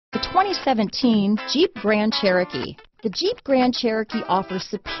2017 Jeep Grand Cherokee. The Jeep Grand Cherokee offers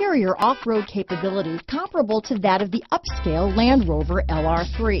superior off-road capabilities comparable to that of the upscale Land Rover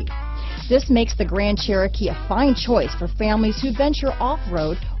LR3. This makes the Grand Cherokee a fine choice for families who venture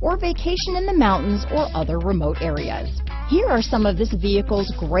off-road or vacation in the mountains or other remote areas. Here are some of this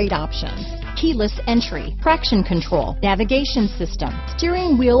vehicle's great options: keyless entry, traction control, navigation system,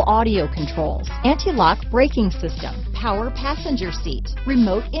 steering wheel audio controls, anti-lock braking system, power passenger seat,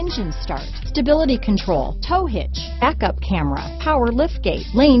 remote engine start, stability control, tow hitch, backup camera, power liftgate,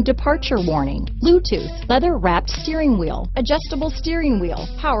 lane departure warning, Bluetooth, leather-wrapped steering wheel, adjustable steering wheel,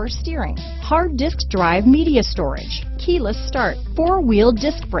 power steering, hard disk drive media storage, keyless start, four-wheel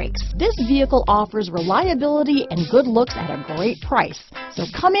disc brakes. This vehicle offers reliability and good looks at a great price. So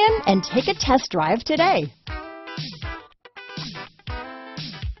come in and take a test drive today.